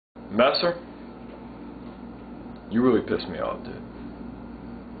Messer, you really piss me off, dude.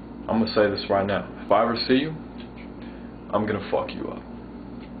 I'm gonna say this right now. If I ever see you, I'm gonna fuck you up.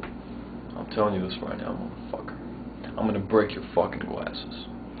 I'm telling you this right now, motherfucker. I'm gonna break your fucking glasses.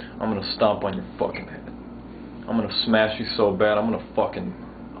 I'm gonna stomp on your fucking head. I'm gonna smash you so bad, I'm gonna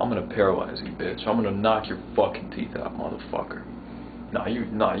paralyze you, bitch. I'm gonna knock your fucking teeth out, motherfucker. Nah,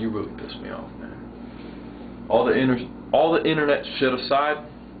 you really piss me off, man. All the internet shit aside,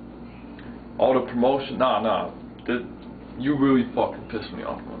 all the promotion, you really fucking piss me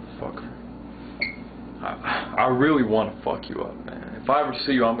off, motherfucker. I really want to fuck you up, man. If I ever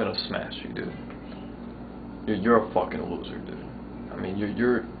see you, I'm gonna smash you, dude. You're a fucking loser, dude. I mean,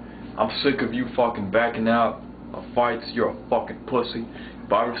 I'm sick of you fucking backing out of fights. You're a fucking pussy.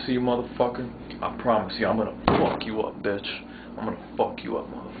 If I ever see you, motherfucker, I promise you, I'm gonna fuck you up, bitch. I'm gonna fuck you up,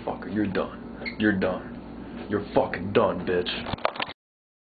 motherfucker. You're done. You're done. You're fucking done, bitch.